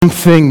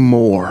something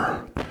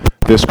more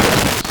this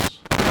Christmas.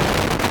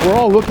 We're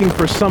all looking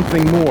for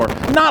something more,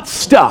 not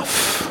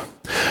stuff.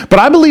 But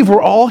I believe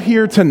we're all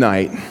here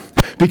tonight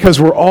because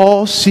we're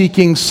all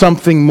seeking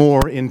something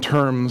more in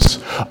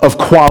terms of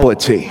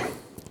quality.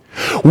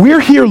 We're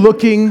here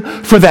looking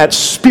for that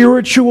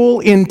spiritual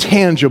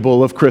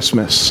intangible of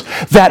Christmas,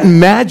 that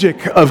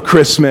magic of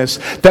Christmas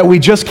that we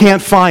just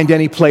can't find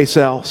anyplace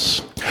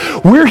else.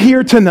 We're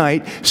here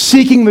tonight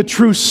seeking the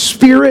true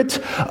spirit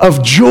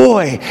of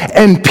joy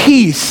and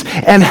peace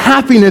and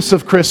happiness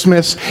of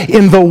Christmas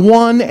in the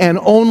one and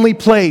only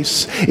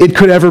place it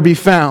could ever be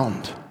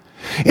found,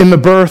 in the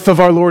birth of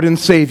our Lord and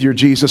Savior,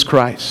 Jesus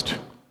Christ.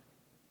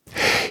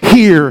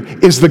 Here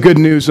is the good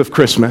news of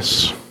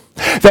Christmas.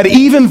 That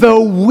even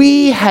though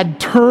we had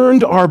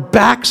turned our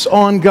backs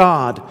on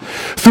God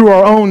through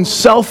our own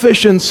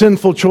selfish and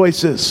sinful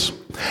choices,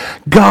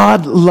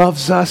 God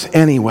loves us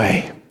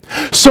anyway.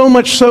 So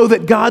much so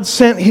that God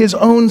sent His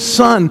own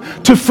Son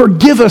to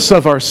forgive us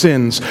of our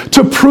sins,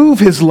 to prove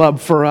His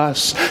love for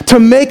us, to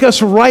make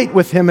us right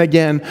with Him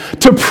again,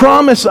 to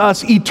promise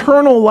us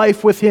eternal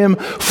life with Him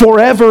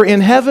forever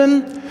in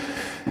heaven,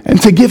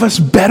 and to give us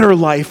better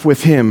life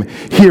with Him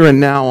here and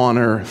now on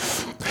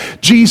earth.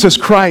 Jesus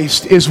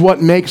Christ is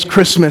what makes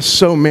Christmas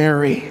so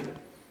merry.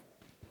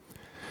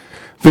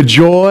 The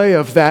joy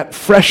of that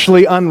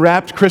freshly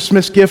unwrapped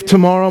Christmas gift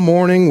tomorrow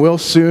morning will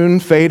soon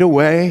fade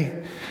away.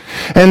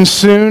 And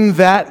soon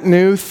that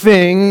new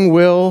thing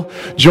will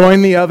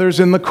join the others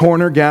in the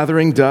corner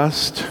gathering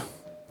dust.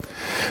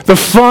 The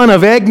fun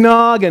of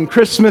eggnog and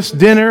Christmas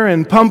dinner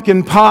and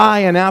pumpkin pie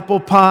and apple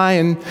pie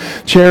and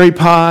cherry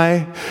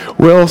pie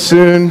will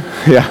soon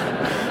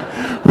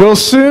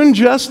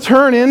just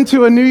turn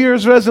into a New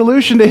Year's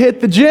resolution to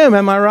hit the gym,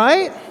 am I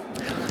right?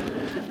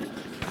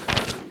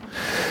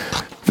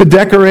 The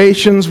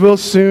decorations will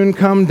soon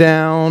come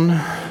down,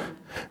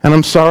 and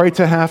I'm sorry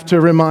to have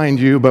to remind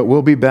you, but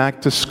we'll be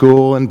back to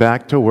school and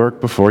back to work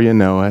before you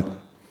know it.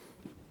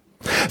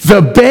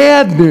 The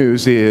bad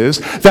news is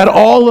that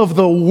all of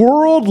the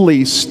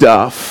worldly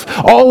stuff,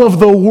 all of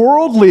the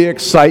worldly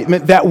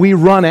excitement that we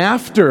run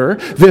after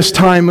this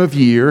time of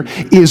year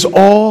is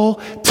all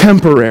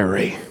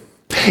temporary.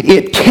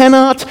 It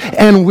cannot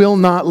and will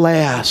not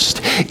last.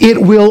 It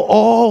will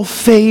all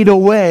fade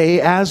away,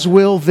 as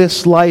will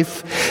this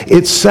life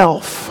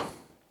itself.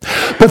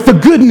 But the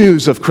good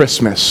news of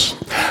Christmas,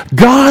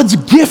 God's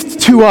gift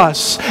to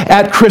us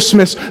at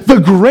Christmas,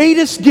 the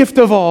greatest gift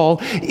of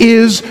all,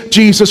 is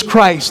Jesus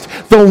Christ,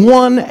 the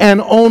one and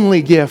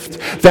only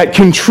gift that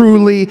can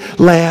truly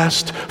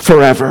last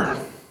forever.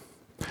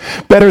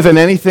 Better than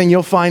anything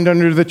you'll find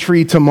under the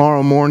tree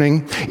tomorrow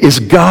morning is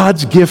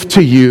God's gift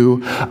to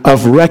you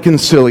of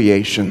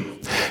reconciliation,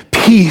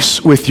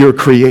 peace with your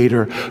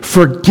Creator,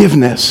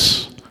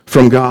 forgiveness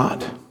from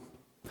God.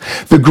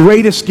 The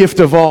greatest gift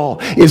of all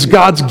is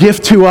God's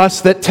gift to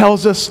us that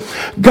tells us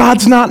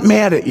God's not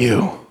mad at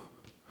you.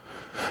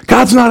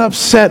 God's not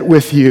upset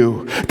with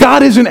you.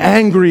 God isn't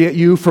angry at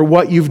you for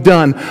what you've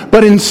done.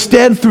 But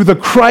instead, through the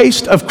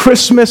Christ of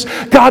Christmas,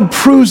 God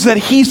proves that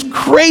He's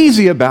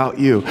crazy about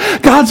you.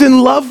 God's in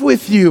love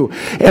with you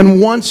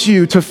and wants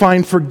you to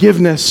find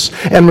forgiveness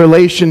and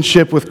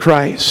relationship with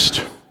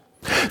Christ.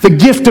 The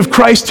gift of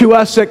Christ to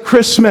us at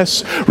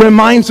Christmas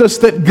reminds us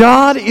that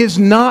God is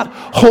not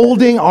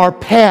holding our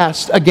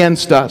past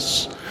against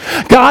us.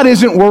 God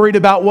isn't worried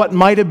about what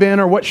might have been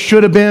or what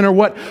should have been or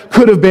what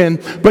could have been,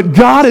 but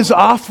God is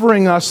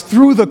offering us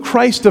through the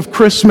Christ of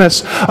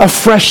Christmas a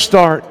fresh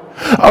start,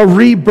 a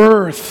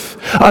rebirth,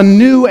 a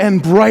new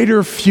and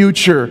brighter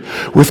future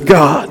with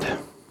God.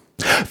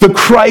 The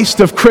Christ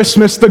of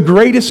Christmas, the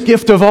greatest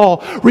gift of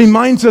all,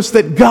 reminds us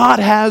that God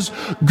has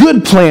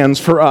good plans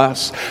for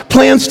us,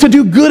 plans to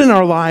do good in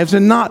our lives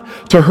and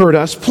not to hurt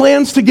us,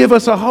 plans to give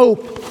us a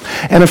hope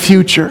and a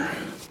future.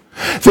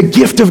 The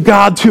gift of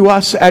God to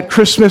us at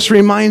Christmas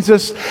reminds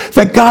us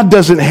that God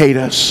doesn't hate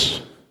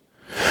us.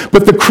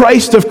 But the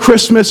Christ of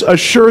Christmas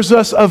assures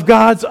us of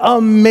God's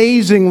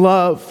amazing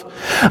love,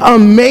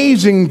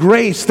 amazing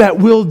grace that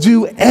will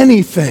do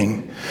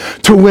anything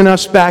to win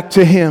us back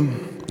to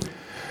Him,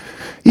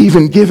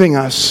 even giving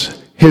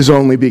us His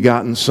only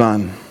begotten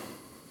Son.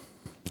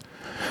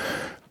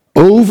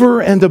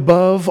 Over and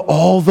above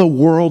all the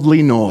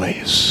worldly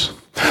noise,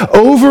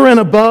 over and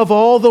above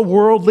all the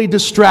worldly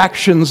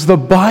distractions, the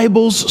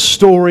Bible's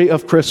story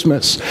of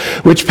Christmas,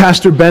 which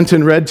Pastor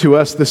Benton read to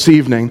us this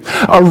evening,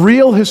 a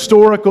real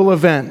historical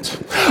event.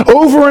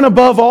 Over and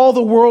above all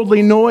the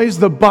worldly noise,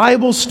 the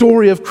Bible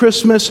story of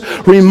Christmas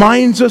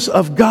reminds us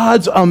of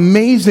God's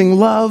amazing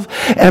love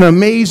and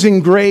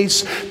amazing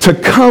grace to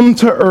come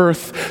to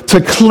earth, to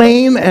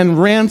claim and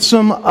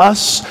ransom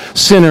us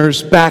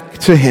sinners back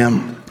to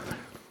Him.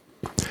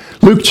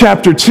 Luke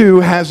chapter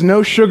 2 has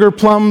no sugar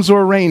plums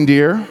or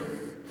reindeer,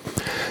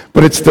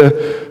 but it's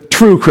the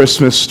true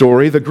Christmas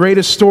story, the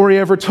greatest story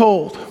ever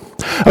told.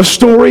 A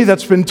story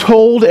that's been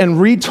told and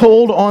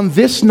retold on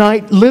this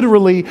night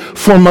literally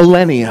for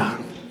millennia.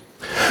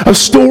 A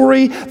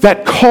story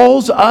that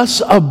calls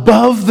us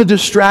above the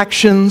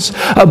distractions,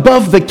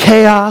 above the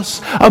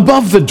chaos,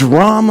 above the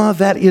drama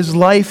that is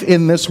life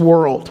in this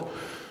world,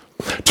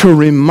 to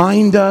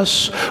remind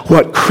us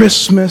what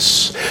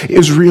Christmas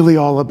is really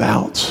all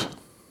about.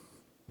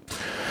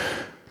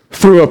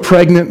 Through a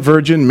pregnant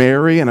Virgin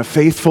Mary and a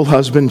faithful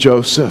husband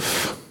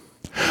Joseph,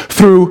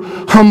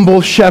 through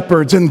humble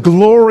shepherds and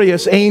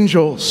glorious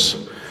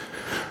angels,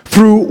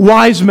 through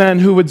wise men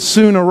who would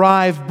soon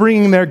arrive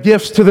bringing their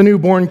gifts to the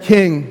newborn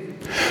King.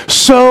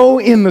 So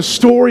in the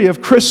story of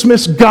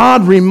Christmas,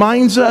 God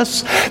reminds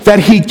us that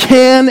He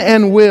can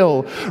and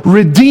will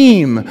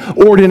redeem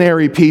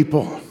ordinary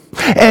people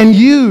and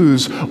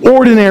use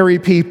ordinary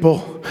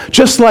people,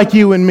 just like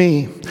you and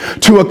me,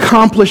 to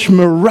accomplish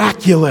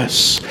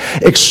miraculous,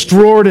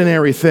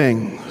 extraordinary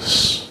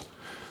things.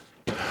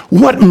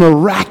 What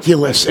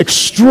miraculous,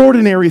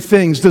 extraordinary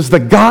things does the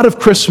God of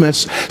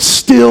Christmas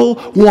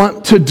still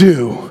want to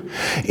do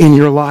in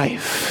your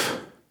life?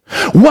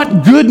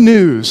 What good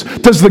news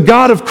does the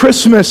God of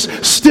Christmas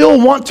still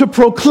want to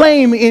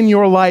proclaim in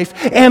your life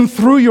and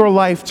through your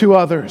life to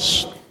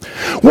others?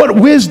 What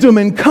wisdom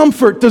and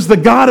comfort does the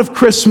God of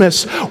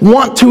Christmas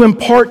want to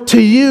impart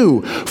to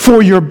you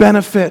for your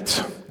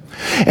benefit?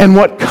 And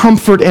what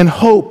comfort and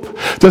hope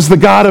does the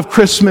God of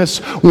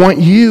Christmas want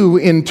you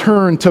in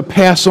turn to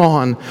pass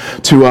on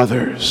to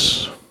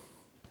others?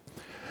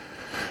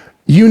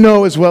 You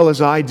know as well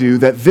as I do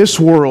that this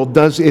world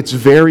does its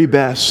very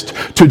best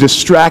to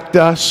distract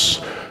us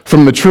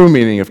from the true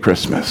meaning of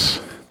Christmas.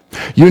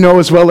 You know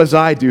as well as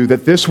I do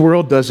that this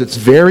world does its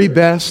very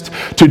best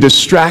to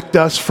distract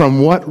us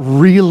from what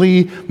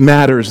really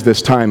matters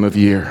this time of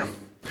year.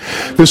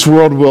 This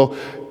world will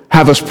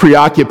have us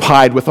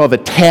preoccupied with all the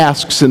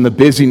tasks and the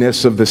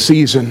busyness of the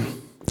season.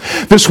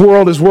 This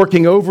world is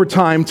working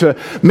overtime to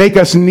make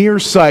us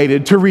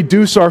nearsighted, to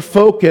reduce our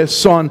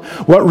focus on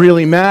what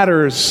really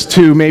matters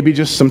to maybe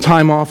just some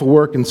time off of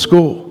work and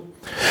school.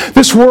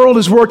 This world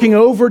is working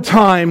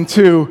overtime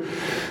to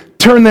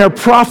turn their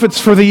profits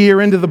for the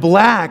year into the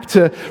black,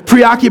 to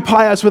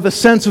preoccupy us with a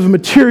sense of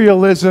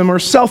materialism or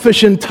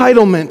selfish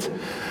entitlement.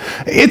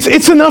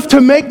 It's enough to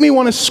make me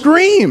want to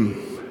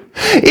scream.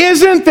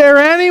 Isn't there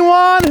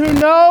anyone who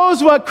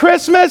knows what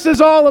Christmas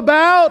is all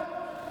about?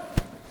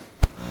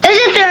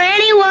 Isn't there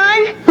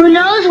anyone who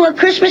knows what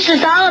Christmas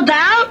is all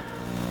about?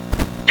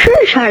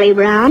 Sure, Charlie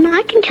Brown.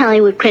 I can tell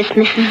you what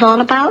Christmas is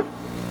all about.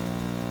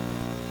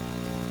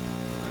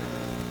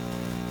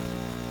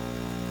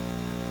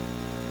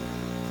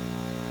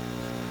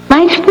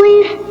 Lights,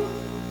 please.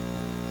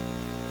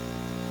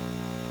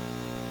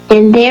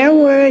 And there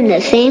were in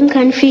the same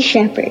country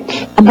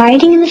shepherds,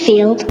 abiding in the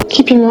field,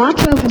 keeping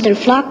watch over their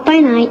flock by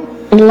night.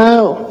 And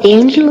lo, the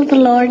angel of the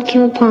Lord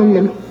came upon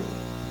them.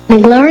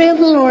 And the glory of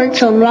the Lord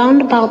shone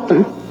round about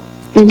them.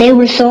 And they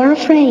were sore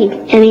afraid.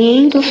 And the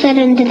angel said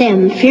unto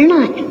them, Fear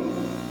not.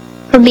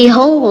 For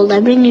behold, I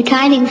bring you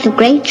tidings of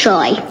great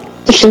joy,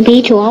 which shall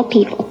be to all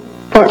people.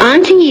 For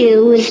unto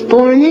you is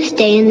born this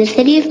day in the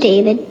city of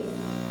David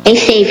a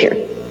Savior,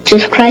 which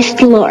is Christ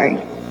the Lord.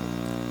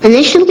 And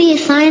this shall be a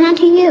sign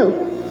unto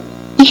you.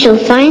 You shall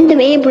find the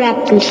babe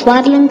wrapped in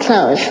swaddling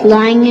clothes,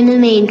 lying in a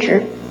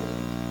manger.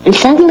 And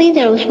suddenly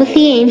there was with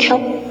the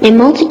angel a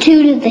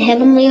multitude of the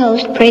heavenly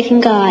host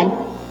praising God,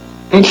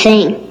 and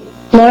saying,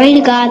 Glory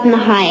to God in the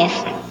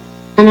highest,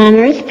 and on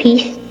earth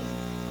peace,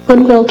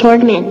 goodwill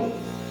toward men.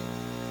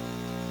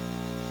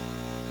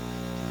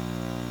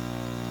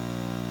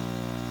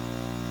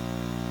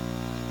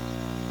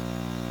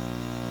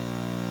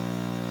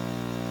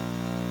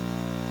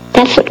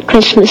 That's what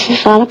Christmas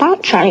is all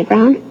about, Charlie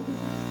Brown.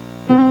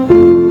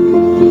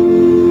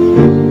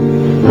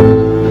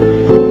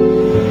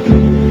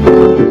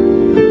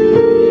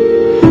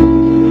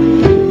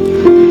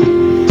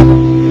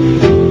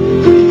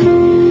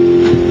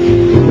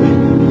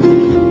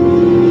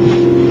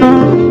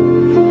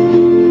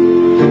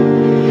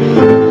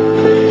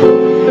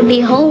 For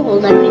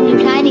behold, I bring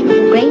you tidings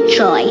of great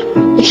joy,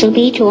 which shall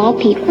be to all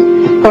people.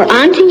 For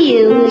unto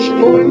you is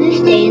born this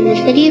day in the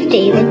city of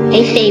David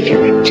a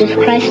Savior, which is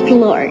Christ the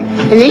Lord.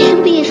 And this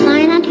shall be a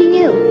sign unto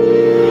you.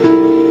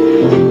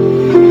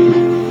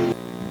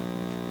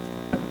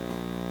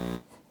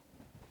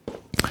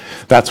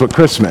 That's what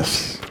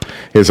Christmas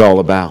is all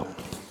about.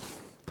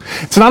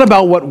 It's not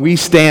about what we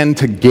stand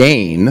to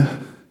gain,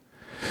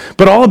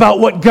 but all about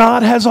what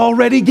God has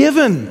already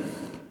given.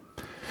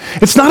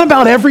 It's not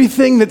about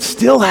everything that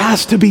still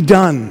has to be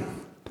done,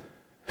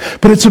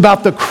 but it's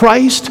about the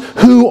Christ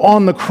who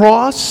on the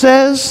cross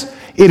says,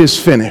 it is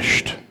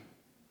finished.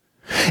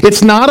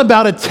 It's not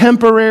about a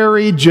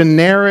temporary,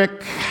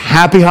 generic,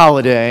 happy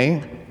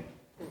holiday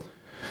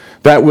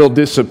that will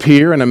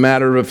disappear in a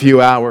matter of a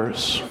few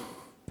hours.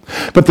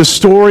 But the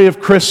story of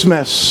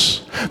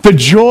Christmas, the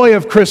joy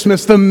of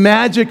Christmas, the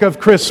magic of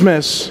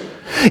Christmas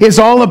is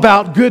all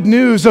about good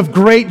news of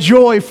great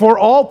joy for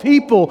all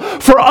people.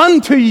 For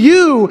unto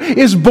you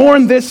is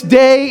born this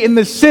day in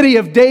the city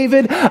of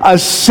David a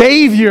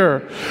Savior,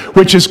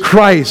 which is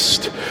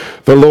Christ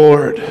the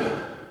Lord.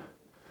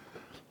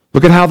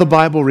 Look at how the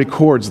Bible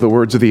records the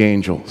words of the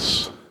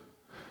angels.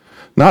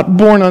 Not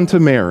born unto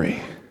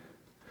Mary,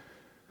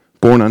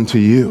 born unto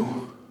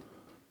you.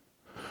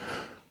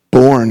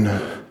 Born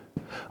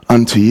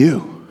unto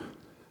you.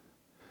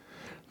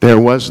 There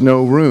was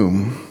no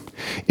room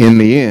in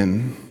the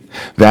inn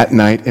that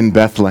night in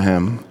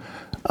Bethlehem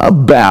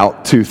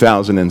about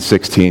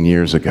 2016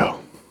 years ago.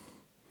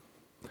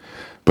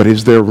 But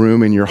is there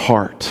room in your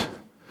heart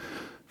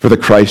for the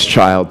Christ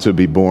child to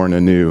be born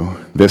anew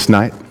this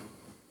night?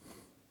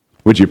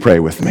 Would you pray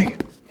with me?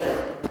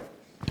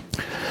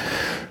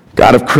 God of creation,